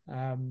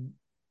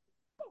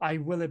 I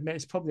will admit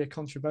it's probably a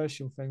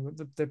controversial thing, but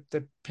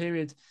the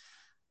period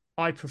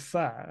I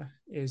prefer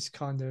is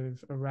kind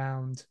of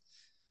around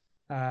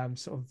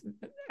sort of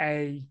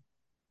a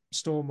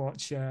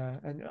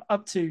Stormwatcher and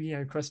up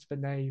to Christopher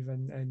Nave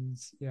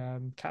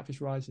and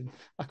Catfish Rising.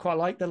 I quite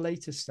like the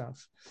later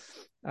stuff.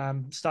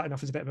 Starting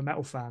off as a bit of a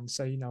metal fan,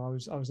 so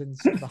I was in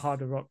sort of the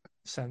harder rock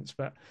sense,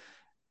 but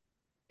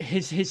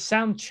his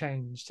sound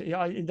changed.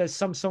 There's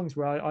some songs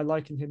where I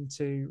liken him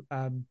to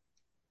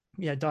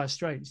Dire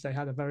Straits. They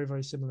had a very,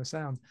 very similar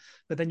sound,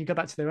 but then you go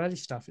back to their early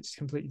stuff, it's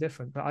completely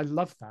different. But I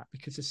love that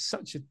because there's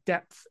such a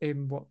depth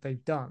in what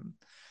they've done.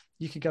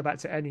 You could go back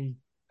to any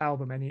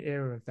album, any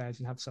era of theirs,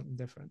 and have something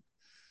different.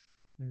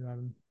 A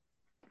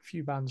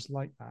few bands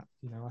like that,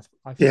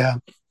 I yeah.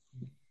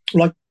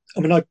 Like, I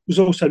mean, I was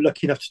also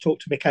lucky enough to talk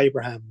to Mick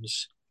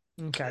Abrahams,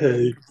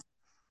 who,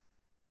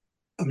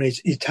 I mean,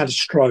 he's had a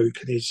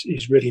stroke and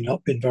he's really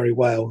not been very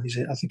well.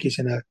 I think he's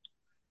in a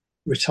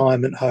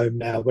retirement home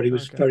now, but he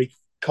was very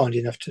kind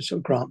enough to sort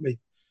of grant me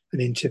an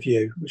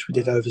interview, which we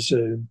did over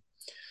Zoom.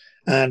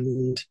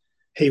 And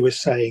he was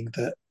saying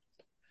that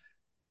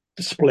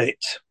the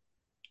split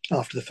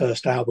after the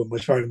first album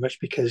was very much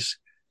because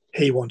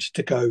he wanted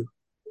to go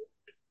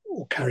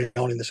or carry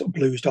on in the sort of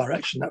blues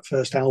direction that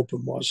first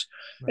album was.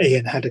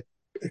 Ian had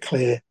a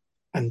clear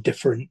and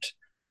different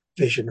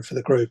vision for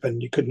the group,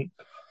 and you couldn't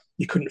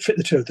fit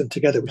the two of them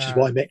together, which is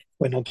why Mick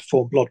went on to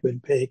form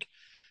Bloodwind Pig.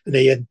 And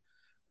Ian,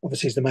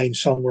 obviously, is the main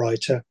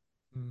songwriter,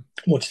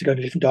 wanted to go in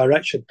a different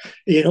direction.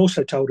 Ian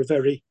also told a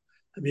very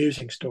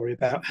amusing story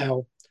about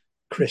how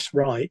Chris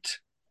Wright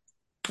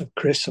of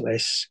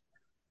Chrysalis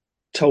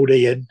told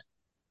Ian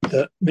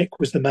that Mick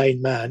was the main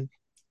man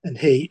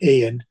and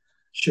Ian,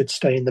 should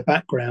stay in the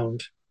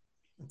background,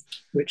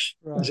 which,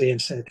 as Ian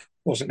said,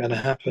 wasn't going to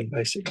happen,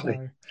 basically.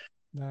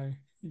 No.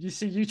 You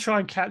see, you try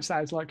and catch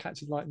that. It's like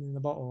catching lightning in a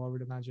bottle, I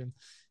would imagine.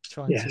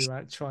 Yes.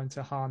 trying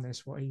to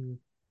harness what he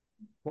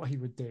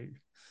would do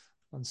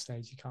on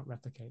stage. You can't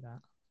replicate that.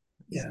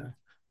 Yeah.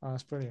 Oh,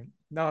 that's brilliant.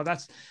 No,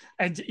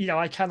 and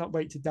I cannot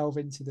wait to delve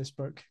into this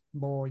book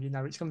more. It's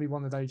going to be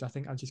one of those I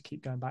think I'll just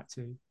keep going back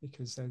to,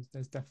 because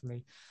there's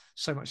definitely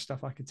so much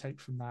stuff I could take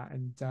from that.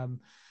 And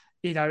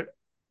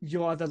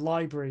your other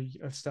library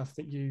of stuff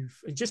that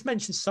and just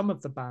mention some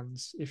of the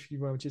bands, if you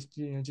will, just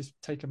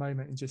take a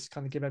moment and just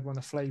kind of give everyone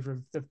a flavor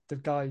of the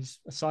guys,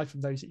 aside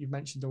from those that you've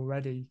mentioned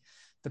already,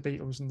 the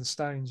Beatles and the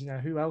Stones.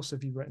 Who else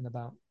have you written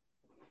about?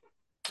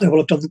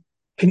 Well, I've done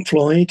Pink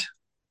Floyd.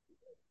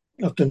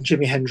 I've done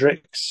Jimi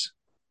Hendrix.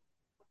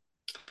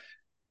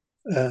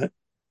 I've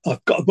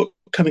got a book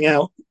coming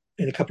out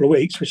in a couple of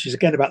weeks, which is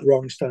again about the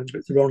Rolling Stones, but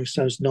it's the Rolling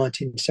Stones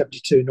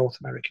 1972 North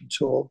American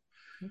tour.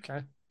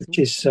 Okay. Which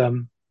is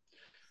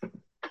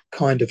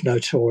kind of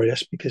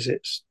notorious because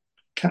it's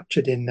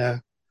captured in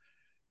a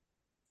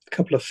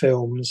couple of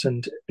films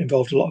and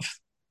involved a lot of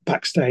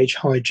backstage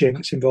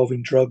hijinks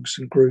involving drugs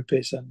and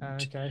groupies, and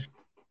okay.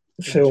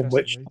 the film,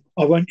 which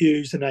I won't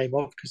use the name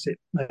of because it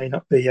may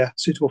not be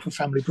suitable for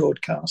family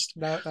broadcast.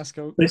 No, that's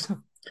cool. But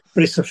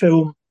it's a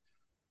film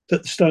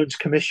that the Stones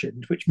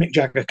commissioned, which Mick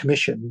Jagger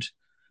commissioned,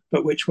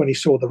 but which, when he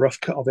saw the rough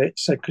cut of it,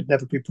 said could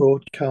never be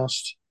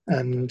broadcast.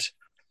 And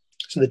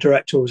so the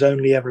director was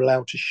only ever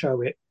allowed to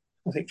show it,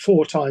 I think,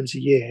 4 times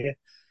a year,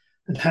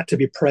 and had to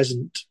be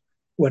present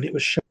when it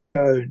was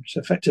shown. So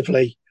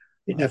effectively,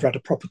 it never had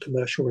a proper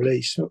commercial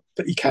release,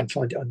 but you can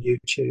find it on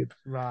YouTube.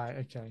 Right,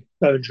 okay.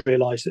 Stones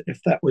realised that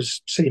if that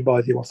was seen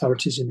by the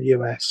authorities in the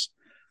US,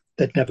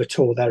 they'd never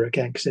tour there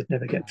again because they'd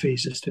never get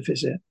visas to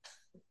visit.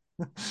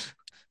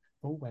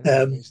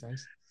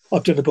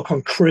 I've done a book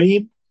on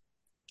Cream.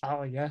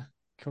 Oh, yeah.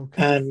 Cool.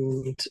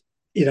 And,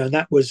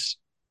 that was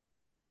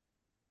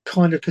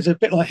kind of, because a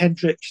bit like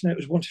Hendrix, it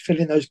was wanting to fill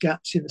in those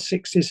gaps in the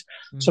 60s.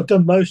 So I've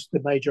done most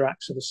of the major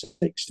acts of the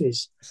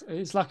 60s.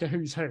 It's like a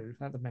who's who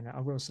at the minute,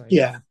 I will say.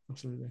 Yeah,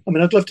 absolutely. I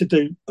mean, I'd love to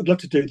do the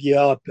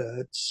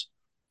Yardbirds,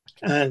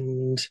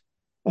 and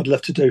I'd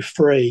love to do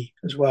Free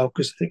as well,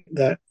 because I think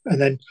that,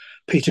 and then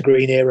Peter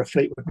Green era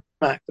Fleetwood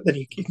Mac. But then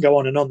you can go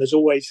on and on. There's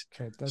always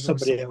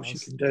somebody else you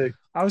can do.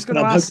 I was going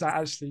to ask that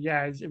actually.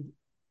 Yeah,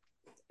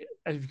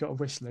 have you got a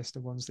wish list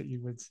of ones that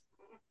you would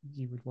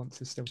want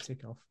to still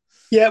tick off?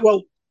 Yeah,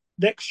 well,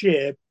 next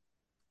year,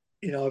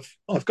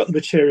 I've got the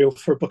material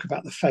for a book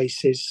about the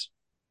Faces,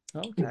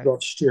 with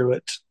Rod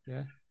Stewart.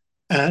 Yeah,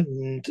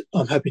 and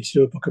I'm hoping to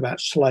do a book about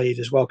Slade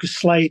as well, because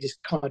Slade is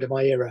kind of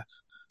my era.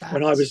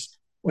 When I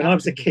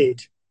was a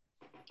kid,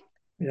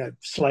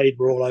 Slade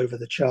were all over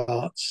the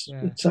charts.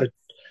 Yeah. So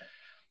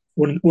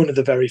one of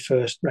the very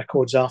first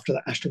records after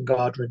that Ashton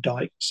Gardner and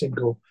Dyke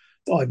single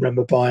that I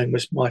remember buying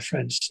was My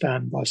Friend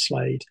Stan by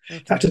Slade. Okay.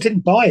 In fact, I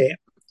didn't buy it.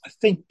 I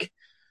think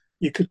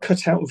you could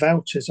cut out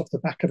vouchers off the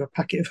back of a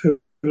packet of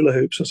hula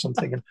hoops or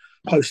something and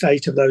post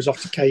 8 of those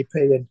off to KP,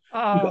 and you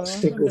got a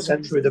single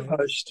sent through the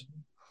post.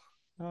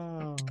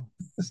 Oh,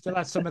 still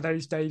had some of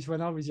those days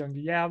when I was younger.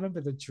 Yeah, I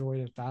remember the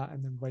joy of that,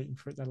 and then waiting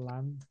for it to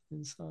land.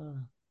 It's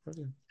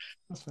brilliant.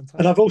 That's fantastic.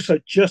 And I've also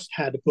just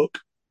had a book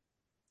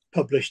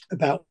published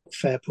about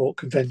Fairport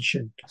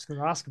Convention. I was going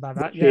to ask about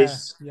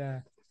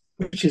that.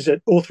 Which is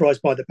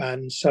authorised by the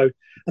band. So,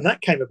 and that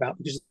came about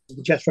because of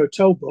the Jethro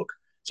Tull book.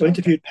 So I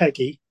interviewed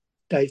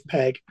Dave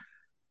Pegg,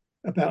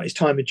 about his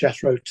time in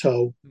Jethro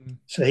Tull.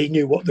 So he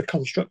knew what the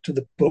construct of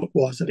the book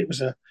was, that it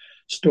was a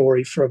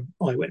story from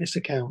eyewitness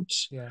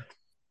accounts. Yeah.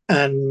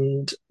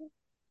 And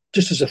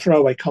just as a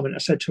throwaway comment, I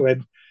said to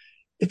him,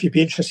 if you'd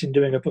be interested in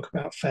doing a book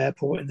about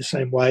Fairport in the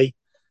same way,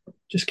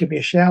 just give me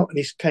a shout. And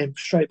he came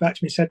straight back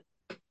to me and said,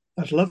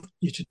 I'd love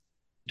you to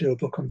do a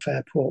book on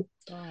Fairport.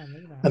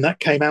 And that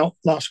came out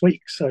last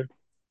week. So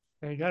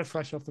there you go,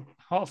 fresh off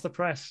the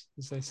press,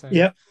 as they say.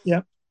 Yeah.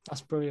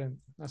 That's brilliant.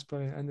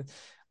 And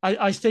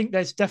I think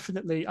there's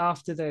definitely,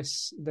 after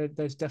this,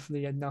 there's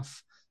definitely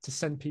enough to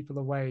send people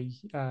away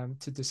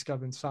to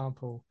discover and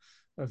sample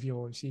of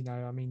yours.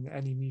 I mean,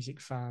 any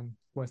music fan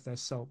worth their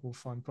salt will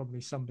find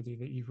probably somebody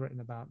that you've written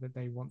about that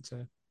they want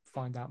to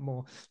find out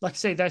more. Like I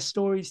say, there's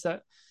stories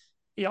that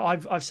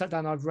I've sat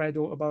down, I've read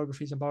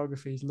autobiographies and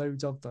biographies,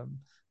 loads of them,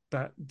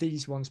 but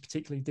these ones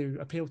particularly do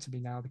appeal to me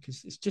now,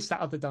 because it's just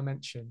that other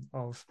dimension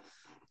of,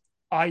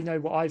 I know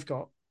what I've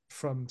got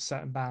from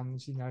certain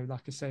bands,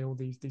 like I say, all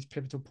these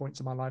pivotal points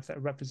in my life that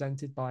are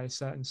represented by a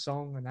certain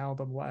song, an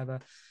album, whatever.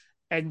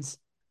 And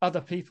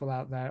other people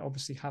out there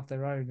obviously have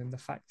their own, and the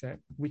fact that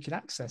we can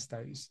access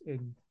those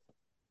in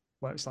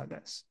works like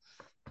this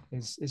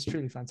is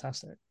truly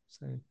fantastic.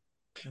 So,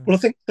 well, I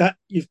think that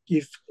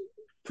you've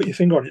put your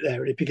finger on it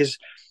there, really, because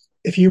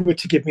if you were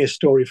to give me a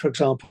story, for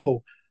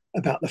example,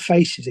 about the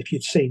Faces, if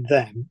you'd seen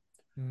them,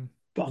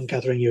 but I'm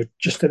gathering you're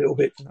just a little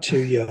bit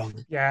too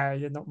young. Yeah,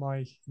 you're not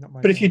my.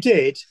 But if you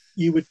did,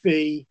 you would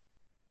be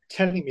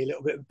telling me a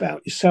little bit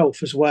about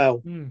yourself as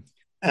well.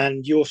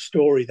 And your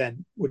story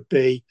then would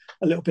be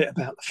a little bit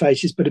about the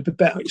Faces, but a bit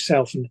about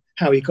yourself and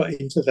how you got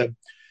into them.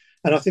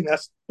 And I think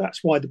that's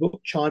why the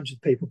book chimes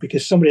with people,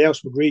 because somebody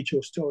else would read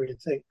your story and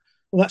think,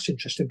 well, that's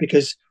interesting,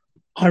 because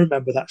I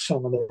remember that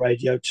song on the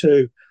radio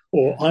too,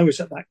 or Yeah. I was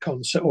at that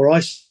concert, or I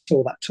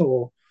saw that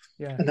tour,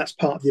 Yeah. and that's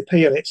part of the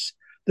appeal. It's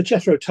the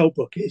Jethro Tull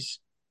book is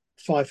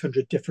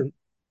 500 different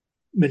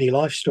mini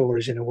life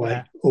stories in a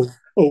Yeah. way,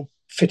 all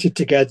fitted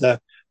together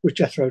with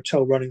Jethro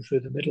Tull running through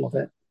the middle of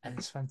it. And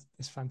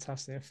it's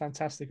fantastic, a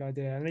fantastic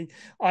idea. I mean,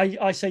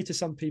 I say to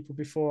some people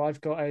before,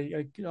 I've got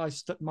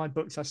my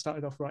books. I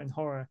started off writing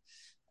horror,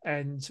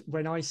 and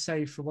when I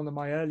say for one of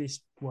my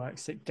earliest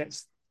works, it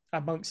gets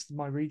amongst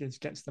my readers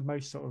gets the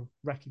most sort of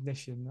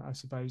recognition, I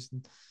suppose,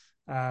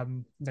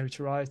 and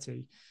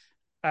notoriety.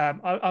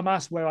 I'm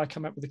asked where I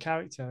come up with the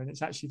character, and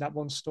it's actually that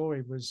one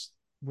story was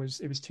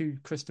it was two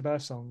Chris de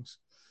Burgh songs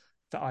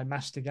that I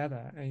mashed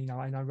together, and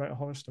and I wrote a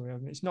horror story. I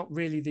mean, it's not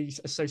really these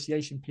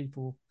association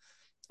people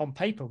on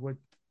paper would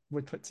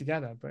put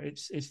together, but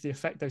it's the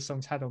effect those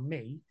songs had on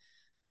me,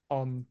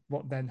 on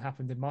what then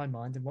happened in my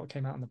mind and what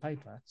came out on the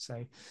paper.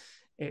 So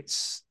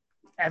it's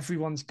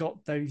everyone's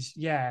got those,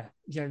 yeah,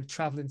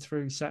 traveling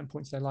through certain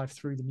points of their life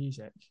through the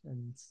music,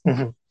 and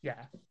Mm-hmm.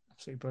 yeah,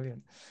 absolutely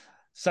brilliant.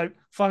 So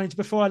finally,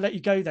 before I let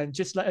you go, then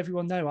just let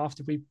everyone know,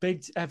 after we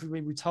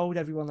told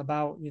everyone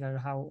about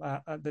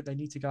how that they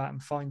need to go out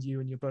and find you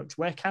and your books.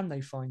 Where can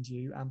they find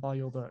you and buy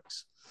your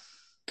books?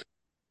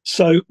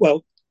 So,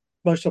 well,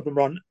 most of them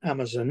are on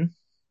Amazon,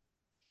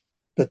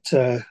 but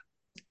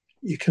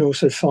you can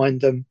also find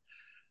them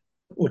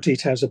or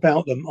details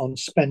about them on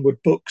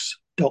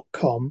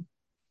spenwoodbooks.com.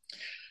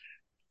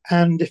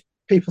 And if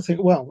people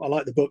think, well, I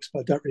like the books,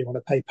 but I don't really want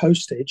to pay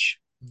postage,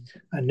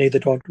 and neither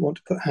do I want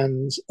to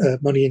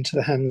put money into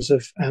the hands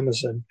of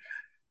Amazon,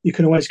 you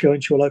can always go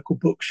into your local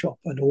bookshop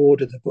and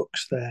order the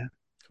books there.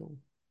 Cool.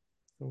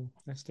 Cool.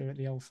 Let's do it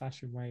the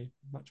old-fashioned way.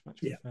 Much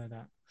Yeah. prefer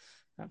that.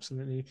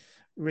 Absolutely.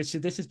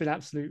 Richard, this has been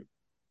absolute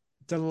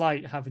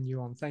delight having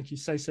you on. Thank you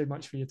so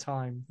much for your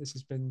time. This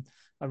has been,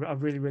 I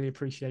really really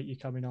appreciate you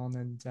coming on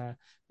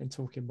and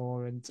talking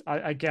more. And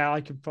again, I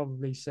could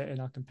probably sit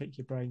and I can pick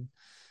your brain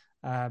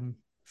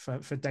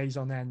for days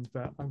on end,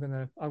 but I'm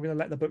gonna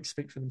let the books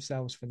speak for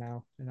themselves for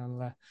now, and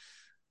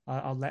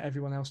I'll let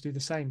everyone else do the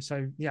same.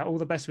 So yeah, all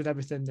the best with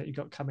everything that you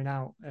got coming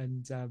out,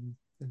 and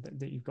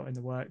that you've got in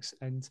the works.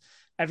 And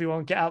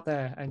everyone get out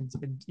there and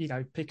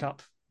pick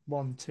up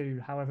one,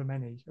 two, however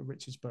many of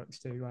Richard's books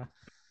to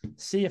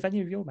see if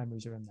any of your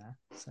memories are in there.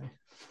 So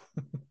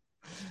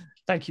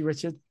thank you,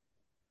 Richard.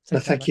 No,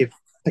 Take care, thank mate. you.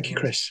 Thank No you,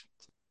 worries. Chris.